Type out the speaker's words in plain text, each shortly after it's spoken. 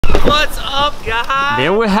What's up, guys?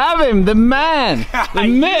 There we have him, the man, the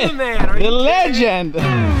myth, the legend.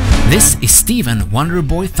 This is Stephen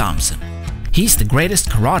Wonderboy Thompson. He's the greatest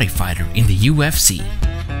karate fighter in the UFC.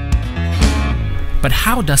 But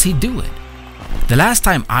how does he do it? The last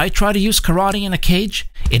time I tried to use karate in a cage,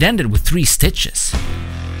 it ended with 3 stitches.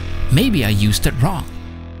 Maybe I used it wrong.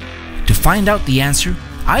 To find out the answer,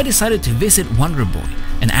 I decided to visit Wonderboy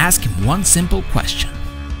and ask him one simple question.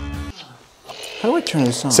 How do I turn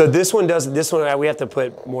this on? So this one we have to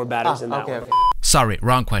put more batteries in that one. Okay. Sorry,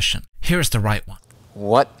 wrong question. Here's the right one.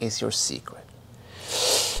 What is your secret?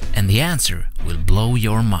 And the answer will blow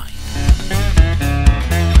your mind.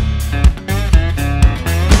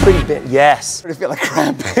 Pretty big, yes. I feel like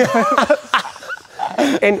cramp.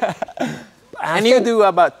 and you do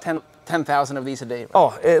about 10,000 of these a day, right?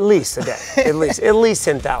 Oh, at least a day. At least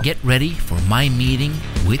 10,000. Get ready for my meeting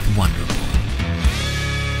with Wonderboy.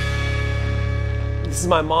 This is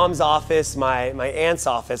my mom's office, my aunt's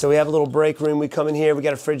office. So we have a little break room. We come in here, we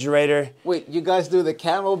got a refrigerator. Wait, you guys do the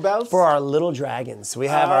camel belts? For our little dragons. We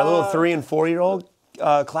have our little 3- and 4-year-old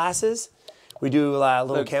classes. We do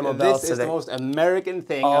little camo belts. This is the most American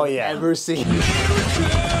thing I've ever seen.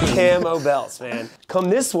 Camo belts, man. Come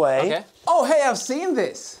this way. Okay. Oh, hey, I've seen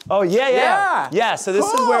this. Oh, yeah. Yeah, so this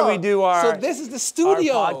is where we do our... So this is the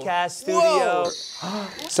studio. Our podcast studio.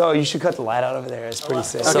 So you should cut the light out over there. It's pretty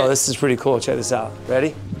sick. Okay. So this is pretty cool. Check this out.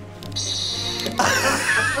 Ready? It's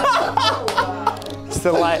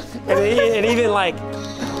the light. And even like...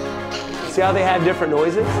 See how they have different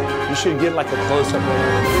noises? You should get like a close-up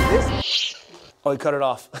there. This? Oh, you cut it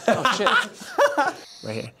off. Oh, shit.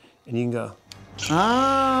 Right here. And you can go.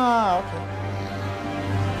 Ah, okay.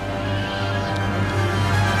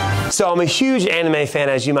 So I'm a huge anime fan,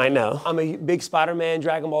 as you might know. I'm a big Spider-Man,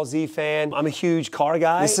 Dragon Ball Z fan. I'm a huge car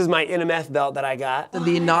guy. This is my NMF belt that I got.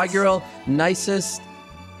 The inaugural nicest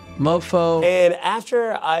mofo. And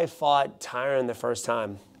after I fought Tyron the first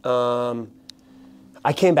time, I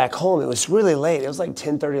came back home. It was really late. It was like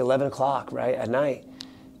 10:30, 11 o'clock, right, at night.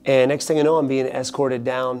 And next thing you know, I'm being escorted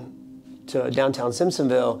down to downtown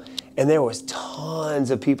Simpsonville, and there was tons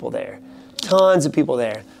of people there. Tons of people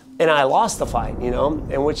there. And I lost the fight, you know,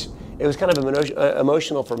 in which it was kind of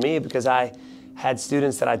emotional for me because I had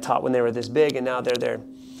students that I taught when they were this big, and now they're their,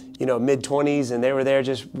 you know, mid-20s, and they were there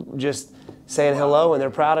just saying hello, and they're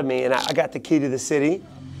proud of me. And I got the key to the city.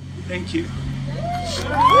 Thank you.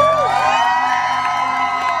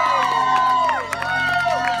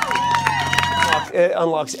 It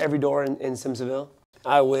unlocks every door in Simpsonville.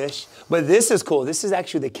 I wish. But this is cool. This is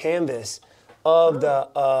actually the canvas of the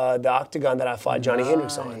octagon that I fought Johnny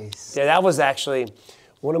Hendricks on. Yeah, that was actually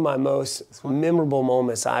one of my most memorable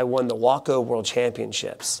moments. I won the Walko World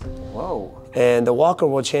Championships. Whoa. And the Walko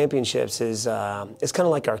World Championships is it's kind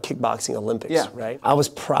of like our kickboxing Olympics, right? I was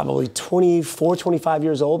probably 24, 25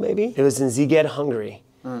 years old maybe. It was in Szeged, Hungary.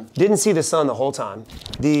 Didn't see the sun the whole time.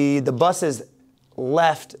 The buses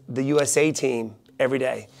left the USA team every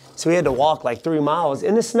day. So we had to walk like 3 miles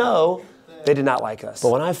in the snow. They did not like us.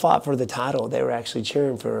 But when I fought for the title, they were actually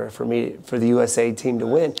cheering for me, for the USA team to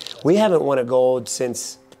win. We haven't won a gold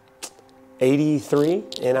since '83,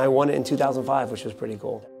 and I won it in 2005, which was pretty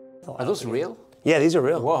cool. Are those real? Yeah, these are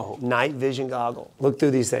real. Whoa. Night vision goggle. Look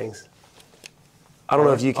through these things. I don't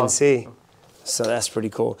know if you can see. So that's pretty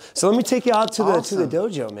cool. So let me take you out to the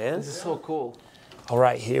dojo, man. This is so cool. All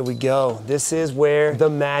right, here we go. This is where the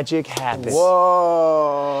magic happens.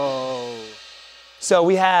 Whoa. So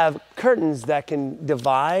we have curtains that can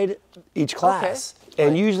divide each class. Okay.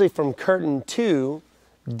 And usually from curtain 2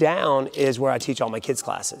 down is where I teach all my kids'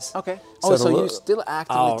 classes. Okay. So you still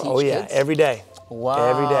actively teach kids? Oh yeah, every day. Wow.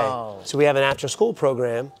 Every day. So we have an after school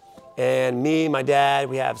program, and me, my dad,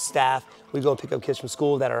 we have staff. We go pick up kids from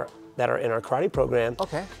school that are in our karate program.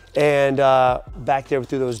 Okay. And back there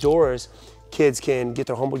through those doors, kids can get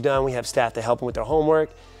their homework done. We have staff to help them with their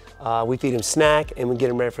homework. We feed them snack, and we get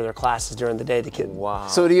them ready for their classes during the day. The kid. Wow.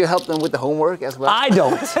 So do you help them with the homework as well? I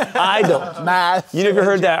don't. I don't. Math. You never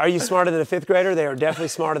heard that? Are you smarter than a 5th grader? They are definitely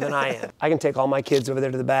smarter than I am. I can take all my kids over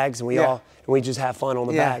there to the bags, and we just have fun on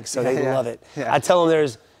the bags. So they love it. Yeah. I tell them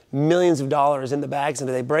there's millions of dollars in the bags, and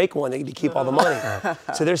if they break one, they get to keep all the money.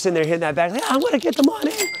 So they're sitting there hitting that bag, like, I'm gonna get the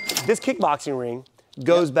money. This kickboxing ring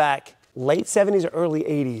goes back late 70s or early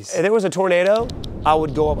 80s. If there was a tornado, I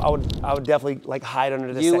would go up, I would definitely like hide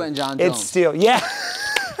under this thing. You and John Jones. It's still, yeah.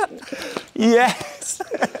 Yes.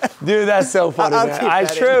 Dude, that's so funny, man.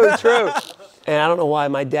 True. And I don't know why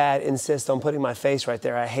my dad insists on putting my face right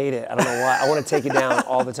there. I hate it. I don't know why. I want to take it down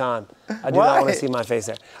all the time. I do not want to see my face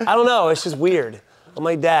there. I don't know, it's just weird. I'm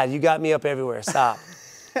like, Dad, you got me up everywhere, stop.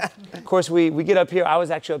 Of course, we get up here. I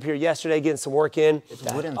was actually up here yesterday getting some work in.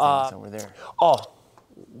 The wooden things over there. Oh,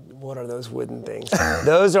 what are those wooden things?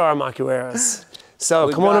 Those are our macueros. So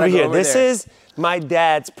We come on gotta over go here. over This there. is my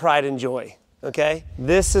dad's pride and joy, okay?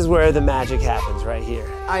 This is where the magic happens right here.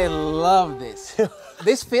 I love this.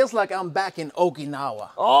 This feels like I'm back in Okinawa.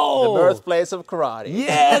 Oh! The birthplace of karate.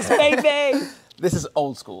 Yes, baby! This is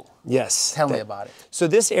old school. Yes. Tell me about it. So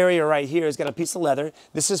this area right here has got a piece of leather.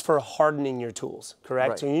 This is for hardening your tools, correct?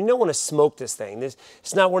 Right. So you don't want to smoke this thing.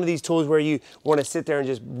 It's not one of these tools where you want to sit there and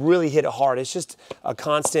just really hit it hard. It's just a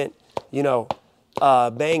constant, you know,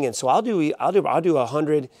 banging. So I'll do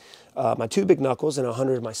 100 my 2 big knuckles and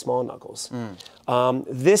 100 my small knuckles.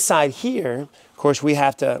 This side here, of course, we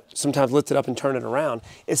have to sometimes lift it up and turn it around.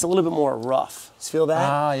 It's a little bit more rough. Feel that?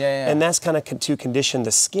 Ah, yeah. And that's kind of to condition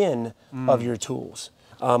the skin of your tools.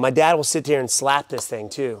 My dad will sit there and slap this thing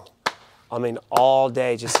too. I mean, all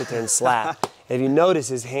day, just sit there and slap. And if you notice,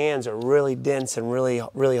 his hands are really dense and really,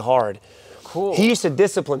 really hard. Cool. He used to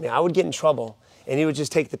discipline me. I would get in trouble, and he would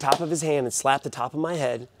just take the top of his hand and slap the top of my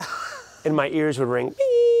head, and my ears would ring,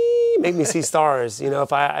 make me see stars, you know,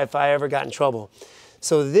 if I ever got in trouble.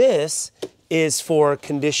 So this is for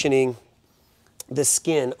conditioning the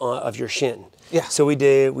skin of your shin. Yeah. So we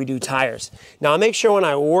do tires. Now I make sure when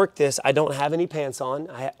I work this, I don't have any pants on.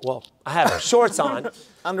 I have shorts on.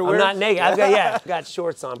 Underwear? I'm not naked. I've got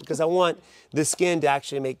shorts on because I want the skin to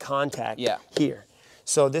actually make contact here.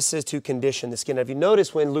 So this is to condition the skin. Now, if you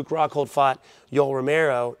notice when Luke Rockhold fought Yoel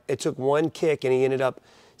Romero, it took one kick and he ended up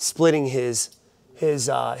splitting his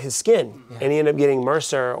skin, and he ended up getting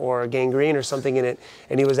MRSA or gangrene or something in it,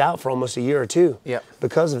 and he was out for almost a year or two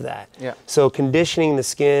because of that. So conditioning the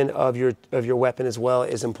skin of your weapon as well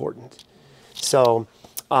is important. So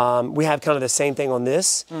we have kind of the same thing on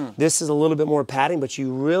this. This is a little bit more padding, but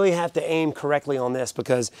you really have to aim correctly on this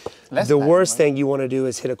because the worst thing you want to do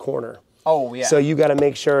is hit a corner. Oh, yeah. So you got to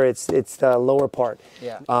make sure it's the lower part.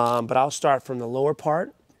 Yeah. But I'll start from the lower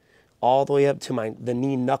part all the way up to the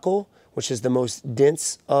knee knuckle, which is the most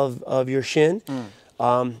dense of your shin,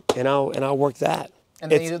 and I'll work that.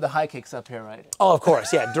 And then you do the high kicks up here, right? Oh, of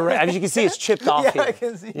course, yeah. Direct. As you can see, it's chipped off here. I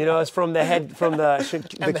can see. You know, it's from the head, from the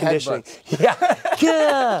conditioning. headbutts.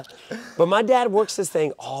 Yeah. But my dad works this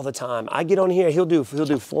thing all the time. I get on here, we'll do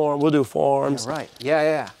forearms. Right.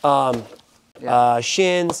 Yeah.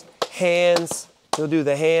 Shins, hands. He'll do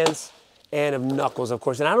the hands and of knuckles, of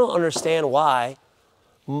course. And I don't understand why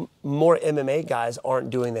more MMA guys aren't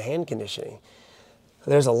doing the hand conditioning.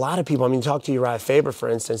 There's a lot of people. I mean, talk to Uriah Faber, for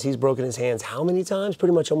instance. He's broken his hands how many times?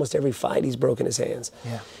 Pretty much almost every fight he's broken his hands.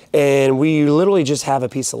 Yeah. And we literally just have a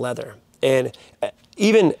piece of leather. And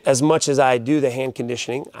even as much as I do the hand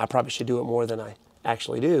conditioning, I probably should do it more than I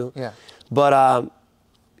actually do. Yeah. But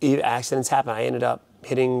accidents happen. I ended up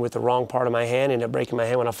hitting with the wrong part of my hand, ended up breaking my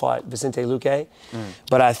hand when I fought Vicente Luque.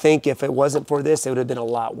 But I think if it wasn't for this, it would have been a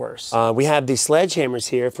lot worse. We have these sledgehammers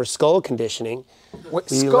here for skull conditioning. What,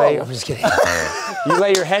 skull? I'm just kidding. You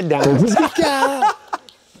lay your head down.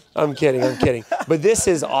 I'm kidding. But this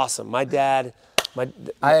is awesome. My dad,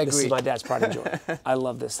 this is my dad's pride and joy. I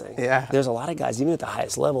love this thing. Yeah. There's a lot of guys, even at the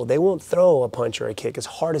highest level, they won't throw a punch or a kick as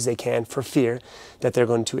hard as they can for fear that they're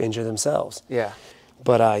going to injure themselves. Yeah.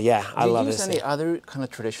 But I love this. Do you use any other kind of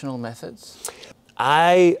traditional methods?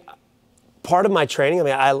 Part of my training,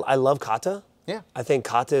 I love kata. Yeah. I think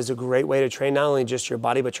kata is a great way to train not only just your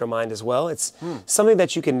body, but your mind as well. It's something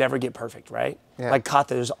that you can never get perfect, right? Yeah. Like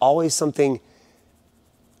kata, there's always something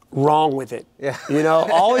wrong with it. Yeah. You know,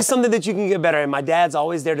 always something that you can get better. And my dad's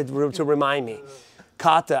always there to remind me.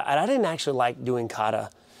 Kata, and I didn't actually like doing kata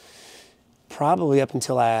probably up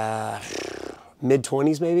until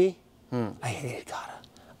mid-20s maybe. I hated kata.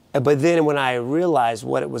 But then when I realized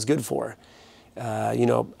what it was good for, you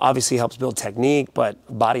know, obviously helps build technique, but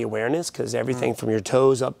body awareness, because everything from your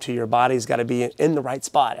toes up to your body's got to be in the right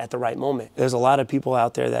spot at the right moment. There's a lot of people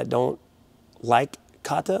out there that don't like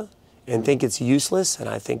kata and think it's useless, and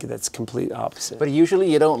I think that's complete opposite. But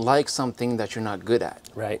usually you don't like something that you're not good at.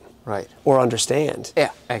 Right. Right. Or understand.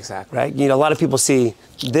 Yeah, exactly. Right? You know, a lot of people see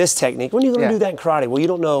this technique. When are you going to do that in karate? Well, you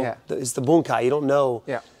don't know. It's the bunkai. You don't know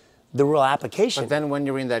the real application. But then when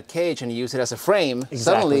you're in that cage and you use it as a frame,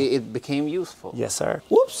 suddenly it became useful. Yes, sir.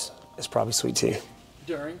 Whoops. It's probably sweet tea.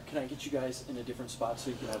 During, can I get you guys in a different spot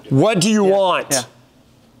so you can have different... What do you want? Yeah.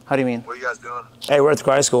 How do you mean? What are you guys doing? Hey, we're at the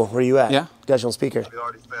karate school. Where are you at? Yeah. Got you on speaker. Have you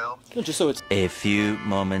already filmed? No, just so it's... A few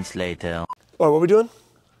moments later. Oh, what are we doing?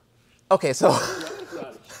 Okay, so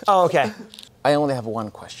Oh, okay. I only have one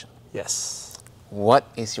question. Yes. What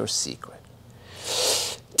is your secret?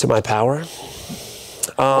 To my power?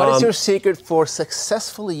 What is your secret for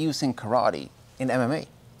successfully using karate in MMA?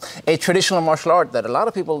 A traditional martial art that a lot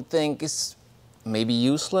of people think is maybe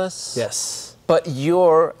useless. Yes. But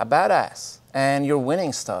you're a badass and you're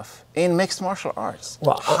winning stuff in mixed martial arts.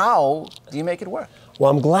 Well, how do you make it work? Well,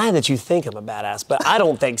 I'm glad that you think I'm a badass, but I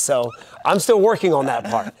don't think so. I'm still working on that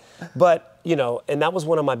part. But, you know, and that was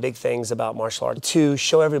one of my big things about martial art, to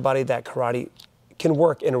show everybody that karate can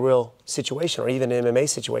work in a real situation or even an MMA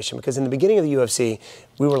situation. Because in the beginning of the UFC,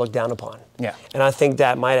 we were looked down upon. Yeah. And I think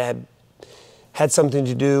that might have had something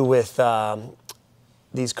to do with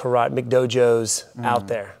these karate McDojos out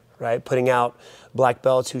there, right? Putting out black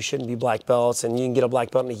belts who shouldn't be black belts, and you can get a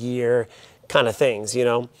black belt in a year, kind of things, you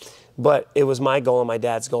know? But it was my goal and my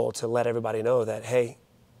dad's goal to let everybody know that, hey,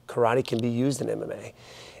 karate can be used in MMA.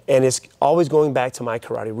 And it's always going back to my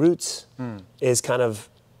karate roots is kind of,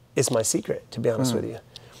 it's my secret, to be honest with you.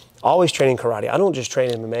 Always training karate. I don't just train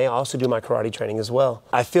MMA, I also do my karate training as well.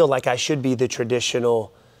 I feel like I should be the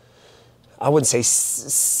traditional, I wouldn't say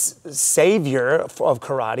savior of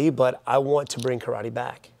karate, but I want to bring karate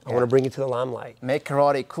back. I want to bring it to the limelight. Make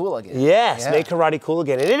karate cool again. Yes, make karate cool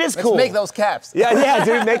again. And it is cool. Let's make those caps. Yeah,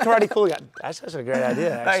 dude, make karate cool again. That's actually a great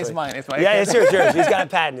idea, actually. It's mine, it's mine. Yeah, it's yours. He's got it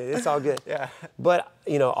patented. It's all good. Yeah. But,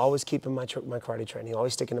 you know, always keeping my karate training,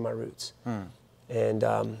 always sticking to my roots. And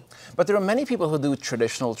but there are many people who do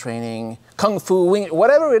traditional training, kung fu, wing,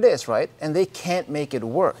 whatever it is, right? And they can't make it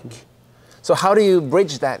work. So how do you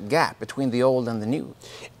bridge that gap between the old and the new?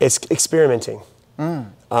 It's experimenting.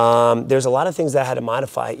 There's a lot of things that I had to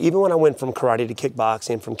modify. Even when I went from karate to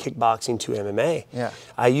kickboxing, from kickboxing to MMA,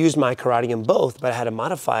 I used my karate in both, but I had to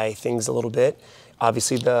modify things a little bit.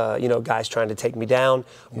 Obviously, the guys trying to take me down,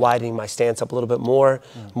 widening my stance up a little bit more,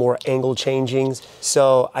 more angle changings.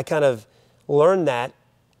 So I kind of learned that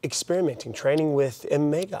experimenting, training with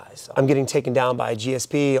MMA guys. I'm getting taken down by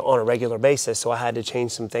GSP on a regular basis, so I had to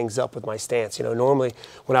change some things up with my stance. You know, normally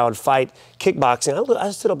when I would fight kickboxing,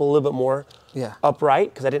 I stood up a little bit more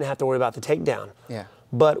upright because I didn't have to worry about the takedown.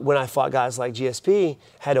 But when I fought guys like GSP,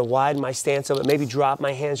 had to widen my stance up and maybe drop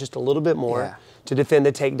my hands just a little bit more to defend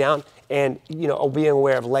the takedown, and being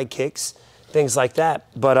aware of leg kicks, things like that.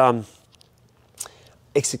 But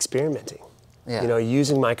it's experimenting.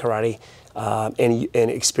 Using my karate. And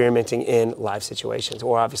experimenting in live situations,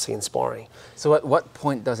 or obviously in sparring. So at what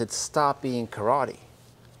point does it stop being karate?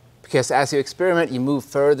 Because as you experiment, you move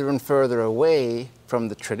further and further away from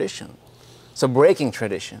the tradition. So breaking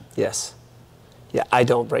tradition. Yes. Yeah, I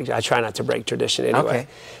try not to break tradition anyway.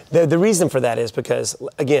 The reason for that is because,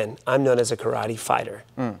 again, I'm known as a karate fighter,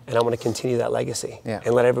 and I want to continue that legacy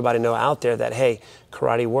and let everybody know out there that, hey,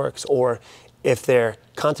 karate works. Or if they're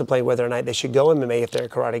contemplating whether or not they should go MMA if they're a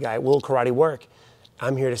karate guy, will karate work?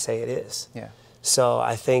 I'm here to say it is. So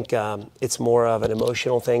I think it's more of an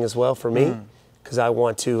emotional thing as well for me, because I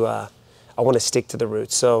want to stick to the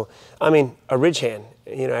roots. So, I mean, a ridge hand,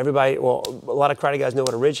 everybody, well, a lot of karate guys know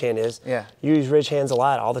what a ridge hand is. You use ridge hands a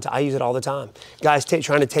lot, all the time. I use it all the time. Guys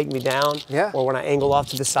trying to take me down, or when I angle off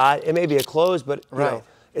to the side, it may be a close, but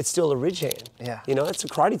it's still a ridge hand. It's a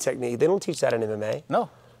karate technique. They don't teach that in MMA. No.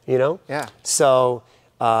 So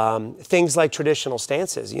things like traditional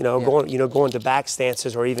stances, going to back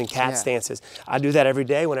stances or even cat stances. I do that every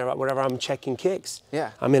day whenever I'm checking kicks.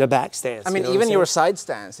 I'm in a back stance. I mean, even your side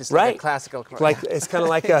stance is like a classical. Like it's kind of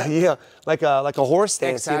like a like a horse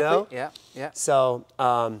stance, Exactly. So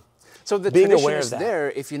so the being tradition aware of is that.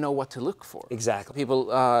 there if you know what to look for. Exactly.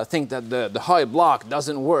 People think that the high block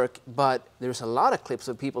doesn't work, but there's a lot of clips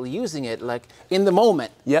of people using it like in the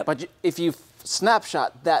moment. But if you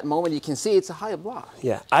snapshot that moment, you can see it's a high block.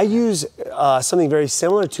 I use something very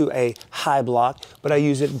similar to a high block, but I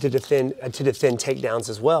use it to defend takedowns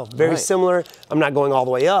as well. Very similar. I'm not going all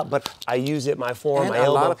the way up, but I use it, my forearm, my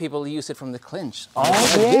elbow. A lot of people use it from the clinch.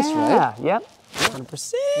 This, right? Yep.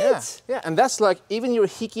 100%. Yeah, and that's like even your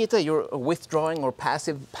hikita, your withdrawing or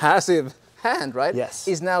passive hand, right? Yes.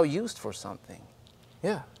 Is now used for something.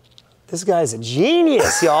 This guy's a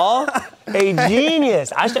genius, y'all. A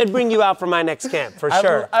genius. I should bring you out for my next camp, for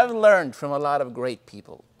sure. I've learned from a lot of great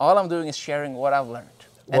people. All I'm doing is sharing what I've learned.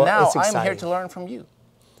 And now I'm here to learn from you.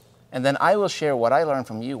 And then I will share what I learned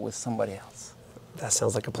from you with somebody else. That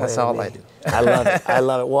sounds like a plan. That's all I do. I love it. I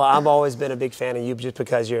love it. Well, I've always been a big fan of you just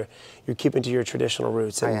because you're keeping to your traditional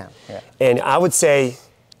roots. And, I am, And I would say,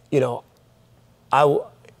 you're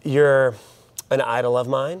an idol of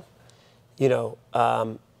mine.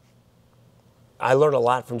 I learned a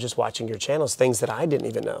lot from just watching your channels, things that I didn't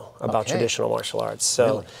even know about traditional martial arts. So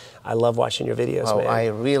really? I love watching your videos, man. I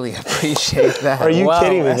really appreciate that. Are you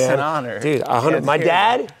kidding me, man? That's an honor. Dude, 100. My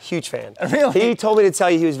dad, huge fan. Really? He told me to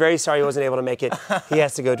tell you he was very sorry he wasn't able to make it. He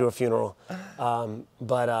has to go to a funeral.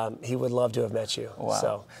 But he would love to have met you. Wow.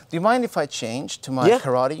 So. Do you mind if I change to my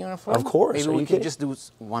karate uniform? Of course. Maybe we could just do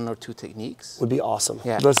 1 or 2 techniques. Would be awesome.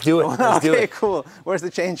 Yeah. Let's do it. Let's do it. Okay, cool. Where's the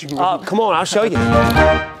changing room? Come on, I'll show you.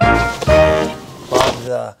 Love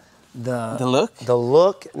the look? The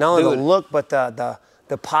look. Not only the look, but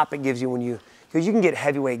the pop it gives you when because you can get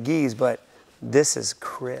heavyweight gis, but this is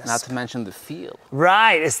crisp. Not to mention the feel.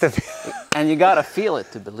 Right, it's the and you gotta feel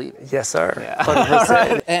it to believe it. Yes, sir. Yeah. 100%.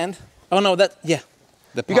 Right. And,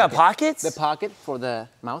 you got pockets? The pocket for the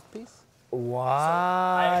mouthpiece.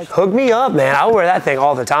 What? Hook me up, man. I'll wear that thing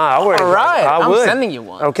all the time. All right, I'm sending you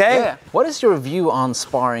one. Okay. Yeah. What is your view on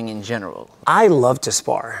sparring in general? I love to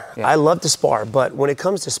spar. Yeah. I love to spar, but when it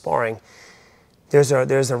comes to sparring, there's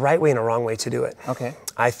a right way and a wrong way to do it. Okay.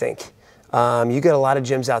 I think. You get a lot of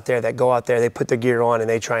gyms out there that go out there, they put their gear on and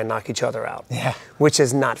they try and knock each other out. Yeah. Which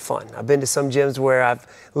is not fun. I've been to some gyms where I've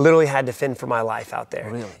literally had to fend for my life out there.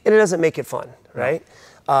 Really? And it doesn't make it fun, right?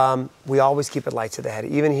 We always keep it light to the head.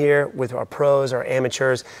 Even here with our pros, our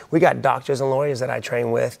amateurs, we got doctors and lawyers that I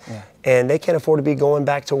train with, and they can't afford to be going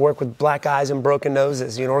back to work with black eyes and broken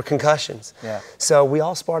noses, or concussions. Yeah. So we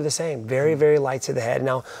all spar the same, very, very light to the head.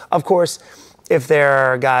 Now, of course, if there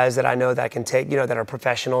are guys that I know that can take, that are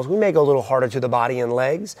professionals, we may go a little harder to the body and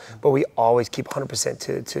legs, but we always keep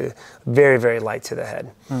 100% to very, very light to the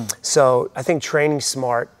head. So I think training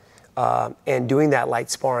smart and doing that light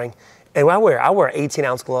sparring. And I wear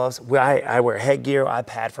 18-ounce gloves. I wear headgear. I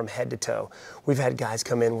pad from head to toe. We've had guys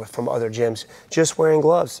come in from other gyms just wearing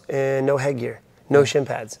gloves and no headgear, no shin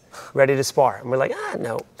pads, ready to spar. And we're like,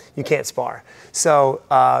 no, you can't spar. So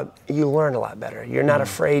you learn a lot better. You're not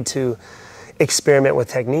afraid to experiment with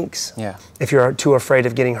techniques. Yeah. If you're too afraid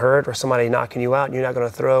of getting hurt or somebody knocking you out, you're not going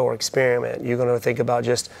to throw or experiment. You're going to think about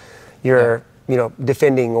just your,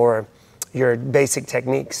 defending or your basic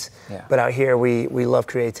techniques. Yeah. But out here, we love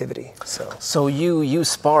creativity. So you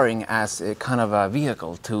use sparring as a kind of a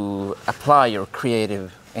vehicle to apply your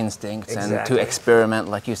creative instincts and to experiment,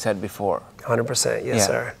 like you said before. 100%, yes,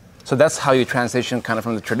 sir. So that's how you transition kind of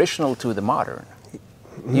from the traditional to the modern,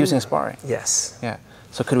 using sparring. Yes. Yeah.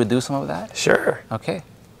 So could we do some of that? Sure. Okay.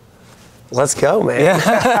 Let's go, man.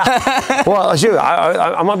 Yeah. Well, shoot,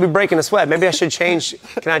 I might be breaking a sweat. Maybe I should change.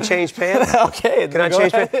 Can I change pants? Okay. Can I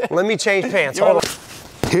change pants? Let me change pants. Hold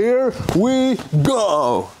on. Here we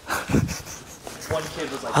go. One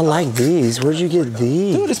kid was like, I like these. Where'd you get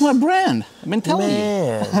these? Dude, it's my brand. I've been telling you.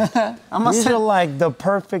 Man, these are like the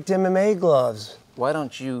perfect MMA gloves. Why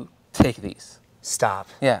don't you take these? Stop.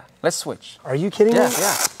 Yeah, let's switch. Are you kidding me?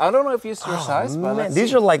 Yeah. I don't know if it's your size, but let's these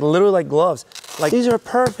see. are like literally like gloves. Like these are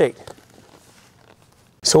perfect.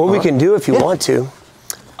 So what we can do if you want to,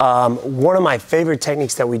 one of my favorite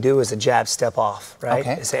techniques that we do is a jab step off, right?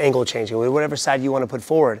 Okay. It's an angle changing, whatever side you want to put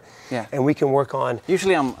forward. Yeah. And we can work on.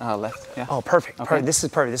 Usually I'm left. Yeah. Oh, perfect. Okay. Perfect. This is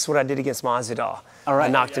perfect. This is what I did against Masvidal. All right. I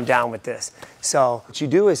knocked him down with this. So what you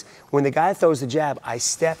do is when the guy throws the jab, I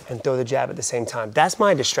step and throw the jab at the same time. That's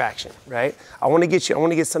my distraction, right? I want to get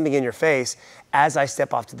something in your face as I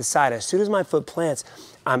step off to the side. As soon as my foot plants,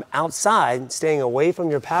 I'm outside, staying away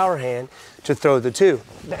from your power hand to throw the two.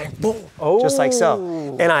 Bang, boom. Just like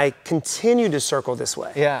so. And I continue to circle this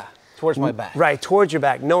way. Yeah. Towards my back. Right, towards your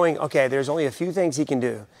back, knowing, okay, there's only a few things he can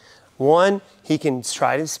do. One, he can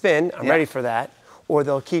try to spin. I'm ready for that. Or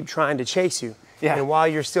they'll keep trying to chase you. Yeah. And while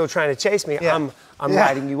you're still trying to chase me, I'm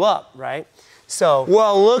riding you up, right? So,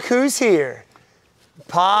 well, look who's here.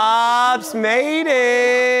 Pops made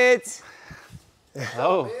it.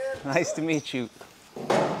 Oh, nice to meet you.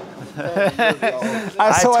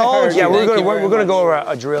 I told you. We're gonna go over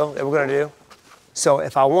a drill that we're gonna do. So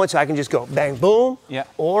if I want to, I can just go bang, boom. Yeah.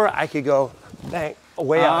 Or I could go bang,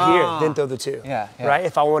 way out here, then throw the two. Yeah. Right?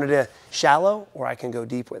 If I wanted to shallow, or I can go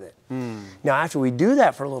deep with it. Now, after we do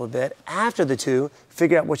that for a little bit, after the two,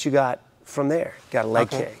 figure out what you got from there. You got a leg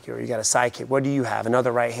kick, or you got a side kick. What do you have?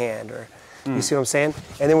 Another right hand, or you see what I'm saying?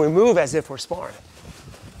 And then we move as if we're sparring.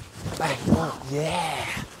 Bang, boom,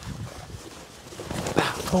 yeah.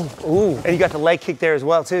 Bang, boom, ooh. And you got the leg kick there as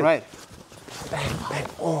well, too. Right. Bang, bang,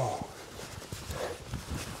 oh.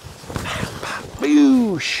 Bang, bang,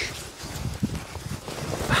 boosh.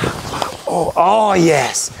 Oh,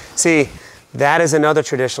 yes. See, that is another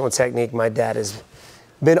traditional technique my dad has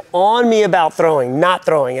been on me about throwing, not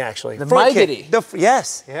throwing actually. The front mighty. kick.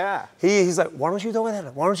 Yes. Yeah. He's like, why don't you throw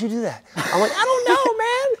that? Why don't you do that? I'm like, I don't know,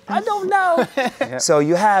 man. I don't know. So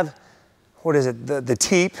you have what is it? The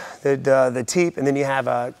teep, the teep, and then you have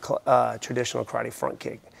a traditional karate front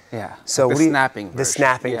kick. Yeah. So the snapping. The version.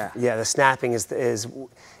 snapping. Yeah. Yeah. The snapping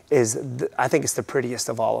I think it's the prettiest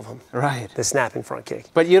of all of them. Right. The snapping front kick.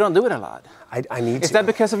 But you don't do it a lot. I need to. Is that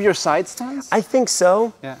because of your side stance? I think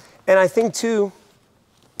so. Yeah. And I think too,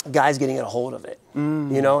 guys getting a hold of it.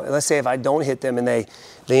 You know, let's say if I don't hit them and they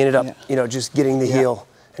ended up, you know, just getting the heel.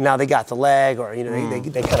 And now they got the leg, or you know,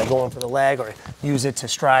 they kind of go in for the leg, or use it to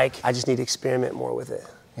strike. I just need to experiment more with it.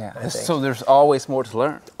 Yeah. So there's always more to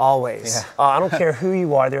learn. Always. Yeah. I don't care who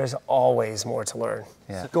you are. There's always more to learn.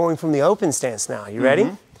 Yeah. Going from the open stance now. You ready?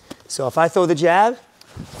 So if I throw the jab,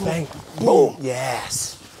 bang, boom.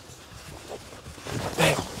 Yes.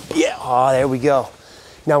 Bang. Yeah. Oh, there we go.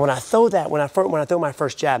 Now when I throw that, when I throw my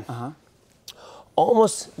first jab,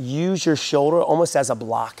 almost use your shoulder almost as a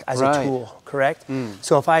block, as a tool, correct?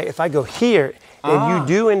 So if I go here, and you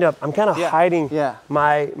do end up, I'm kind of hiding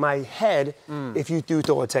my head if you do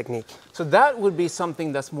throw a technique. So that would be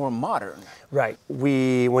something that's more modern. Right.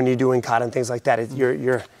 When you're doing kata and things like that,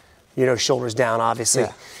 your shoulders down, obviously.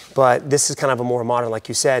 Yeah. But this is kind of a more modern, like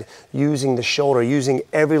you said, using the shoulder, using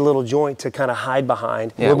every little joint to kind of hide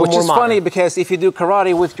behind. Yeah, which is funny because if you do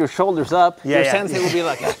karate with your shoulders up, your sensei will be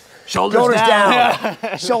like, shoulders down.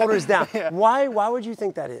 Shoulders down. Why would you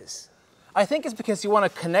think that is? I think it's because you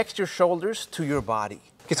want to connect your shoulders to your body.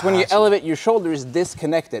 Because when you elevate your shoulders,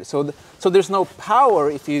 disconnected. So there's no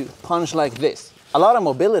power if you punch like this. A lot of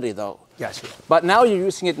mobility though. Gotcha. But now you're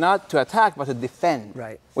using it not to attack, but to defend.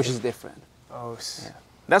 Right. Which is different. Oh, yeah.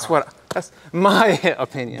 That's my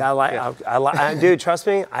opinion. Dude, trust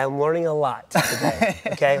me, I'm learning a lot today.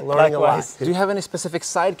 Okay, learning a lot. Do you have any specific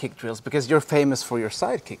sidekick drills? Because you're famous for your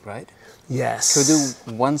sidekick, right? Yes. Could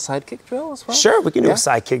we do one sidekick drill as well? Sure, we can do a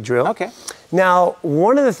sidekick drill. Okay. Now,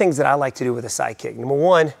 one of the things that I like to do with a sidekick, number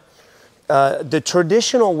one, the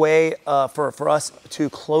traditional way for us to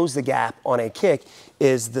close the gap on a kick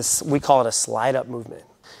is this, we call it a slide up movement.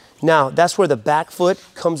 Now, that's where the back foot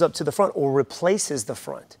comes up to the front or replaces the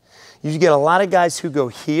front. You get a lot of guys who go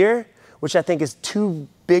here, which I think is too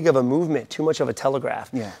big of a movement, too much of a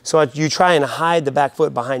telegraph. Yeah. So you try and hide the back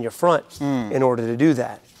foot behind your front in order to do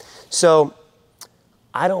that. So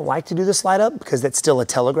I don't like to do the slide up because that's still a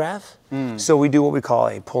telegraph. So we do what we call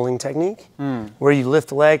a pulling technique, where you lift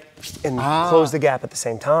the leg and close the gap at the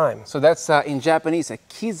same time. So that's in Japanese a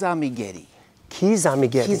kizamigeri.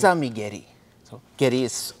 Kizamigeri. Kizamigeri. So geri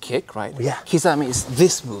is kick, right? Yeah. Kizami is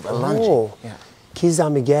this move, a lunge. Oh. Yeah.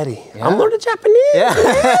 Kizamigeri. Yeah. I'm learning Japanese.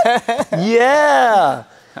 Yeah. Yeah.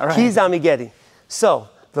 All right. Kizamigeri. So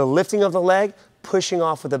the lifting of the leg, pushing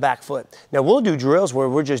off with the back foot. Now we'll do drills where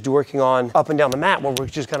we're just working on up and down the mat, where we're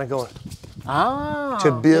just kind of going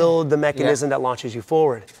to build the mechanism that launches you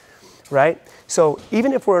forward, right? So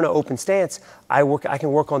even if we're in an open stance, I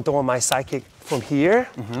can work on throwing my side kick from here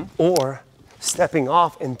or stepping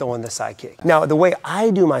off and throwing the side kick. Now the way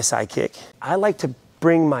I do my side kick, I like to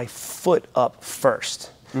bring my foot up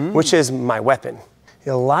first, which is my weapon.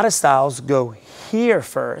 A lot of styles go here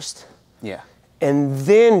first. Yeah. And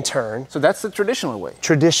then turn. So that's the traditional way.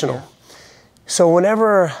 Traditional. Yeah. So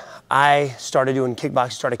whenever I started doing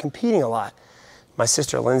kickboxing, started competing a lot, my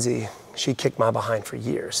sister Lindsay, she kicked my behind for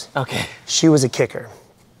years. Okay. She was a kicker.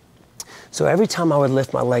 So every time I would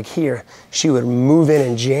lift my leg here, she would move in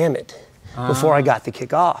and jam it before I got the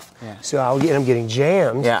kick off. Yeah. So I would end up getting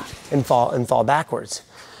jammed and fall backwards.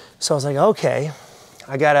 So I was like, okay,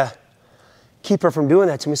 I gotta keep her from doing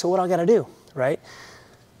that to me. So what do I gotta do, right?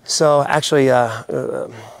 So actually,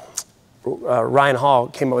 Ryan Hall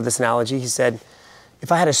came up with this analogy. He said,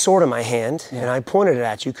 if I had a sword in my hand and I pointed it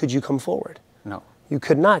at you, could you come forward? No. You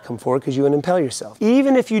could not come forward because you would impale yourself.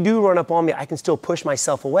 Even if you do run up on me, I can still push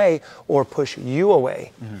myself away or push you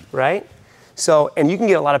away, right? So, and you can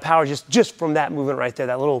get a lot of power just from that movement right there,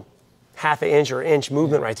 that little half an inch or inch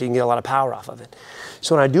movement right there. You can get a lot of power off of it.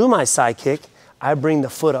 So when I do my side kick, I bring the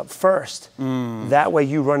foot up first. That way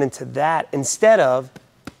you run into that instead of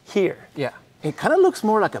here. Yeah. It kind of looks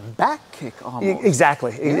more like a back kick almost.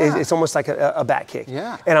 Exactly. Yeah. It's almost like a back kick.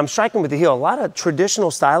 Yeah. And I'm striking with the heel. A lot of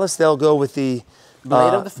traditional stylists, they'll go with the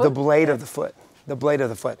blade of the foot. The blade of the foot. The blade of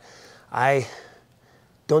the foot. I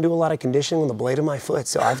don't do a lot of conditioning on the blade of my foot,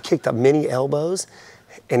 so I've kicked up many elbows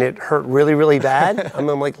and it hurt really, really bad. I'm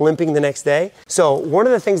like limping the next day. So one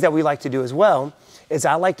of the things that we like to do as well is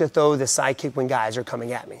I like to throw the side kick when guys are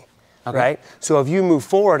coming at me. Okay. Right? So if you move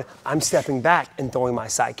forward, I'm stepping back and throwing my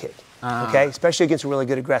side kick. Okay? Especially against really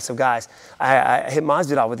good aggressive guys. I hit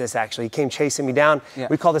Masvidal with this actually. He came chasing me down. Yeah.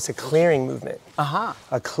 We call this a clearing movement. A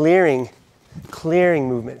clearing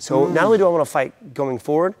movement. So not only do I want to fight going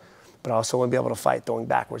forward, but I also want to be able to fight throwing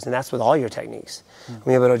backwards. And that's with all your techniques.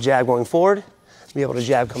 Be able to jab going forward, be able to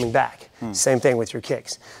jab coming back. Same thing with your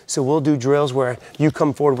kicks. So we'll do drills where you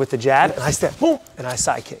come forward with the jab, and I step, boom, and I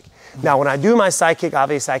side kick. Now, when I do my side kick,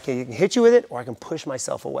 obviously I can hit you with it, or I can push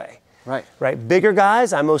myself away. Right. Bigger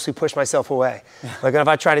guys, I mostly push myself away. Like if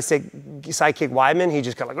I try to say side kick Weidman, he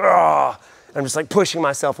just kind of like, oh, I'm just like pushing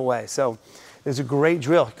myself away. So there's a great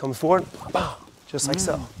drill. He comes forward, just like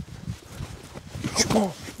so.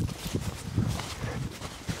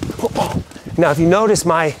 Now, if you notice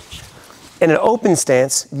in an open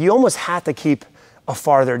stance, you almost have to keep a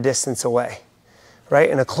farther distance away, right?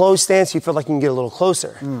 In a closed stance, you feel like you can get a little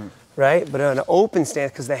closer, right? But in an open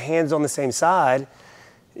stance, because the hand's on the same side,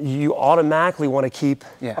 you automatically want to keep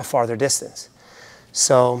a farther distance.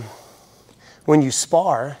 So when you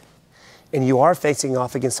spar and you are facing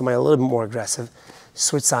off against somebody a little bit more aggressive,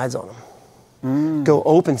 switch sides on them. Go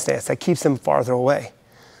open stance. That keeps them farther away.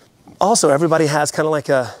 Also, everybody has kind of like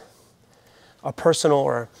a personal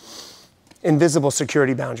or invisible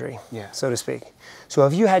security boundary, so to speak. So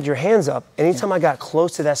if you had your hands up, anytime I got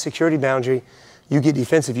close to that security boundary, you get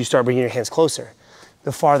defensive, you start bringing your hands closer.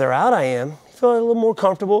 The farther out I am, you feel a little more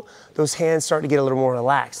comfortable, those hands start to get a little more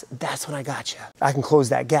relaxed. That's when I got you. I can close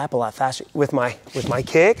that gap a lot faster with my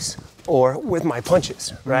kicks or with my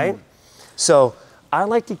punches, right? So I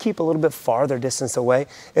like to keep a little bit farther distance away.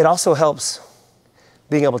 It also helps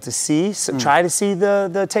being able to see, try to see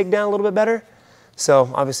the takedown a little bit better.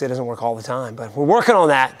 So obviously it doesn't work all the time, but we're working on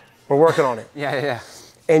that. We're working on it.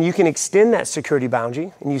 And you can extend that security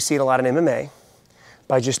boundary, and you see it a lot in MMA,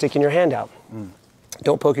 by just sticking your hand out.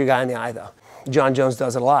 Don't poke your guy in the eye though. John Jones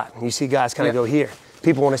does it a lot. You see guys kind of go here.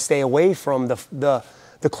 People want to stay away from the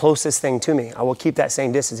closest thing to me. I will keep that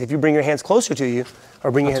same distance. If you bring your hands closer to you,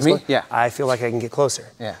 or bring your hands closer, I feel like I can get closer.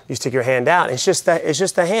 You stick your hand out. It's just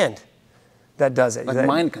the hand that does it. Like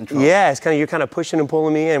mind control. Yeah, it's kind of, you're kind of pushing and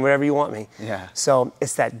pulling me in wherever you want me. So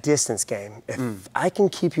it's that distance game. If I can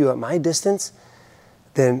keep you at my distance,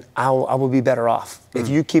 then I will be better off. If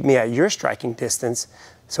you keep me at your striking distance,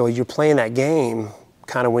 so you're playing that game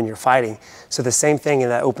kind of when you're fighting. So the same thing in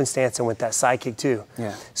that open stance and with that side kick too.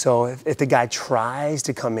 So if the guy tries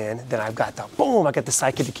to come in, then I've got I got the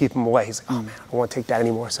side kick to keep him away. He's like, oh man, I don't want to take that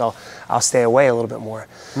anymore, so I'll stay away a little bit more.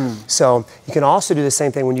 So you can also do the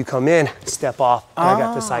same thing when you come in, step off, and I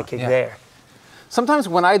got the side kick there. Sometimes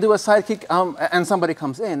when I do a side kick and somebody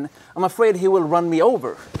comes in, I'm afraid he will run me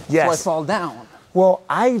over, so I fall down. Well,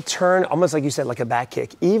 I turn almost like you said, like a back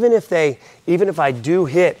kick. Even if I do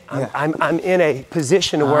hit, I'm in a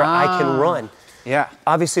position where I can run.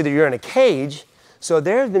 Obviously, you're in a cage, so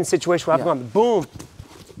there have been situations where I've gone boom,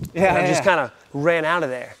 and I just kind of ran out of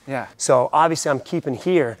there. So obviously, I'm keeping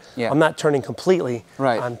here. I'm not turning completely.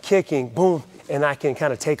 I'm kicking, boom, and I can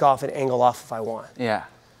kind of take off and angle off if I want.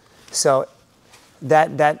 So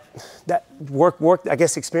that work. I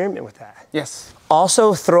guess experiment with that.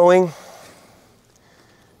 Also throwing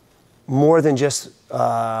more than just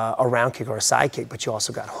a round kick or a side kick, but you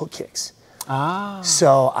also got hook kicks.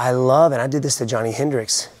 So I love, and I did this to Johnny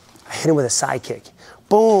Hendricks. I hit him with a side kick,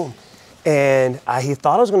 boom. And he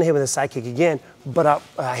thought I was gonna hit him with a side kick again, but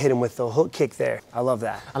I hit him with the hook kick there. I love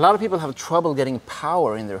that. A lot of people have trouble getting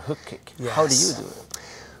power in their hook kick. How do you do it?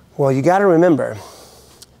 Well, you gotta remember,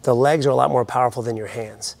 the legs are a lot more powerful than your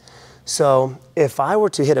hands. So if I were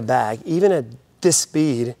to hit a bag, even at this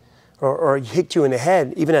speed, or hit you in the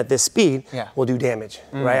head, even at this speed, will do damage,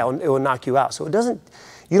 right? It will knock you out. So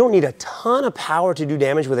you don't need a ton of power to do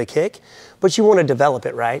damage with a kick, but you want to develop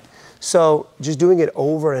it, right? So just doing it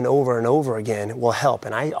over and over and over again will help.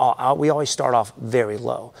 And we always start off very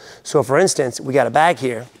low. So for instance, we got a bag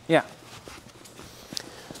here.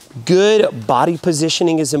 Good body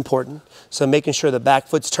positioning is important. So making sure the back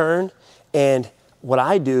foot's turned. And what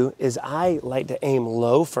I do is I like to aim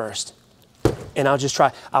low first. And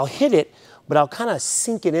I'll hit it, but I'll kind of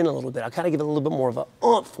sink it in a little bit. I'll kind of give it a little bit more of a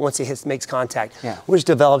oomph once it makes contact, which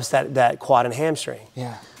develops that quad and hamstring.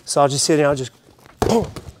 So I'll just sit there and I'll just, boom,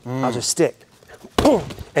 I'll just stick, boom.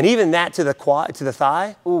 And even that to the quad, to the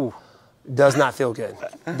thigh, does not feel good.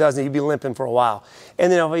 Doesn't, you'd be limping for a while. And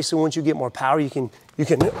then obviously once you get more power, you can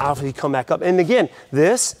obviously come back up. And again,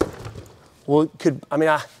 this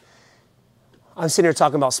I'm sitting here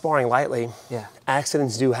talking about sparring lightly.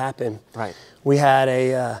 Accidents do happen. We had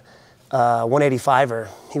a 185er.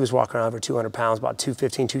 He was walking around over 200 pounds, about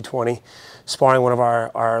 215, 220, sparring one of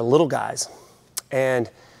our little guys. And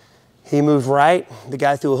he moved right. The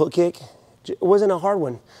guy threw a hook kick. It wasn't a hard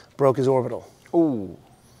one. Broke his orbital.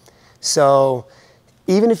 So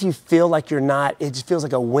even if you feel like you're not, it just feels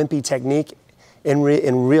like a wimpy technique, in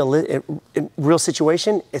real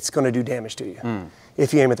situation, it's going to do damage to you.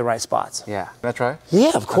 if you aim at the right spots. Yeah. Can I try?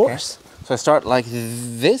 Yeah, of course. Okay. So I start like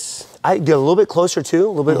this. I get a little bit closer too,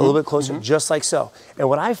 a little bit closer, just like so. And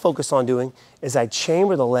what I focus on doing is I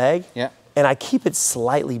chamber the leg, and I keep it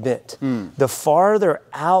slightly bent. The farther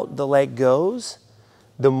out the leg goes,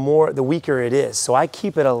 the weaker it is. So I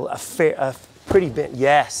keep it a pretty bent.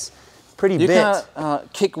 Yes, pretty bent. You kind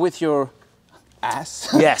of kick with your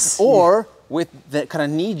ass. Yes. Or with the kind of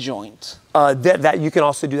knee joint. That you can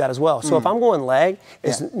also do that as well. So if I'm going leg,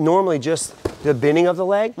 it's normally just the bending of the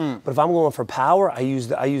leg. But if I'm going for power, I use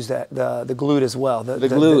the glute as well. The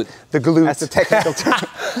glute. The glute. That's a technical term.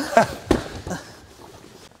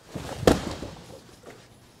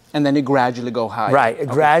 And then you gradually go high. Right.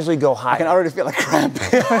 Gradually go high. I can already feel a cramp.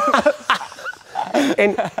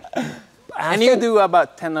 And you do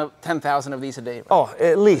about 10,000 of these a day, right? Oh,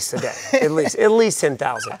 at least a day. At least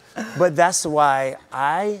 10,000. But that's why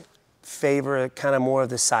I favor kind of more of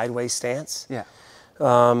the sideways stance. Yeah.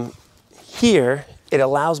 Here, it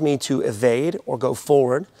allows me to evade or go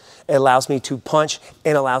forward. It allows me to punch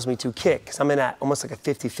and allows me to kick. Because I'm in that almost like a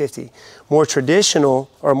 50-50. More traditional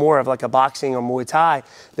or more of like a boxing or Muay Thai,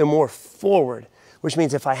 they're more forward, which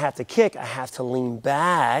means if I have to kick, I have to lean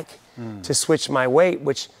back to switch my weight,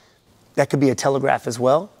 which that could be a telegraph as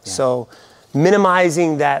well. Yeah. So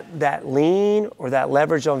minimizing that lean or that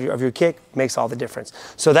leverage of your kick makes all the difference.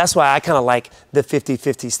 So that's why I kind of like the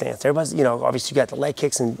 50-50 stance. Everybody's, you know, obviously you got the leg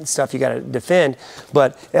kicks and stuff you got to defend,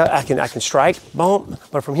 but I can strike, boom.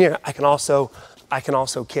 But from here, I can also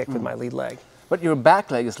kick with my lead leg. But your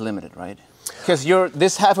back leg is limited, right? Because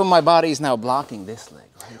this half of my body is now blocking this leg,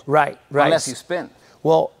 right? Right. Unless you spin.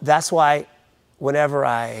 Well, that's why whenever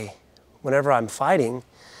I'm fighting,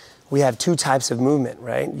 we have two types of movement,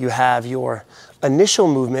 right? You have your initial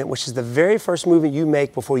movement, which is the very first movement you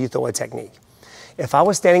make before you throw a technique. If I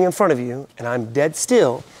was standing in front of you and I'm dead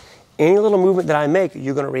still, any little movement that I make,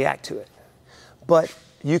 you're gonna react to it. But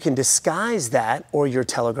you can disguise that or your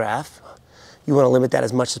telegraph. You wanna limit that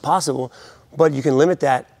as much as possible, but you can limit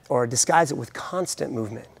that or disguise it with constant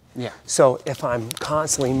movement. Yeah. So if I'm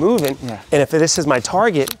constantly moving, and if this is my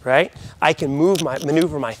target, right, I can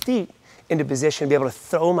maneuver my feet into position to be able to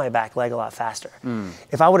throw my back leg a lot faster.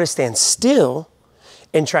 If I were to stand still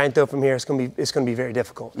and try and throw from here, it's gonna be very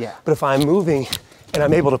difficult. Yeah. But if I'm moving and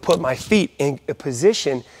I'm able to put my feet in a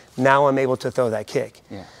position, now I'm able to throw that kick.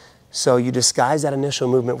 Yeah. So you disguise that initial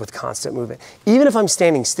movement with constant movement. Even if I'm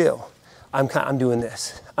standing still, I'm doing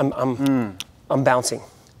this. I'm bouncing,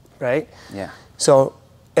 right? Yeah. So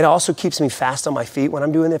it also keeps me fast on my feet when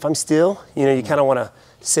I'm doing it. If I'm still, you know, you kind of want to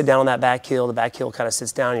sit down on that back heel. The back heel kind of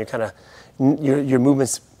sits down. You're kind of your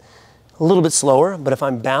movement's a little bit slower, but if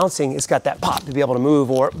I'm bouncing, it's got that pop to be able to move,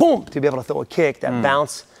 or boom, to be able to throw a kick. That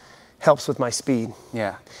bounce helps with my speed.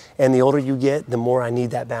 Yeah. And the older you get, the more I need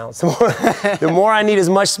that bounce. The more I need as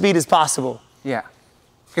much speed as possible. Yeah.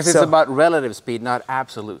 Because it's about relative speed, not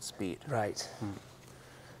absolute speed. Right.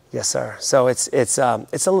 Yes, sir. So it's a,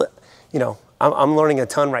 you know, I'm learning a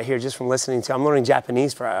ton right here just from listening to. I'm learning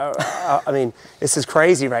Japanese I mean, this is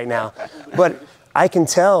crazy right now, but I can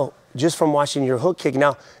tell just from watching your hook kick.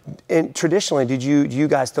 Now, traditionally, do you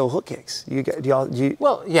guys throw hook kicks?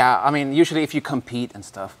 Well, yeah. I mean, usually if you compete and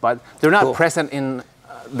stuff, but they're not present in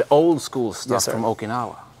the old school stuff from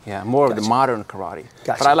Okinawa. Yeah, more of the modern karate.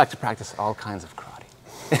 Gotcha. But I like to practice all kinds of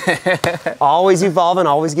karate. Always evolving,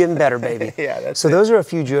 always getting better, baby. Yeah, so those are a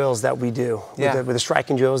few drills that we do with the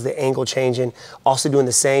striking drills, the angle changing, also doing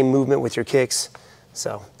the same movement with your kicks.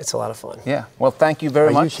 So it's a lot of fun. Yeah. Well, thank you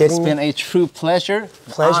very much. It's been a true pleasure.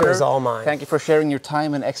 Pleasure is all mine. Thank you for sharing your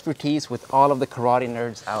time and expertise with all of the karate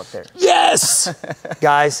nerds out there. Yes,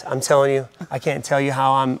 guys, I'm telling you, I can't tell you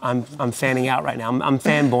how I'm fanning out right now. I'm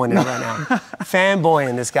fanboying it right now.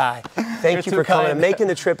 Fanboying this guy. Thank you for coming and making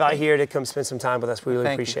the trip out here to come spend some time with us. We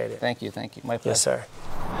really appreciate it. Thank you. Thank you. My pleasure. Yes, sir.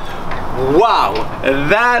 Wow,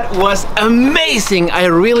 that was amazing. I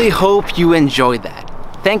really hope you enjoyed that.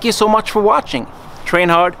 Thank you so much for watching. Train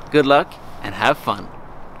hard, good luck, and have fun.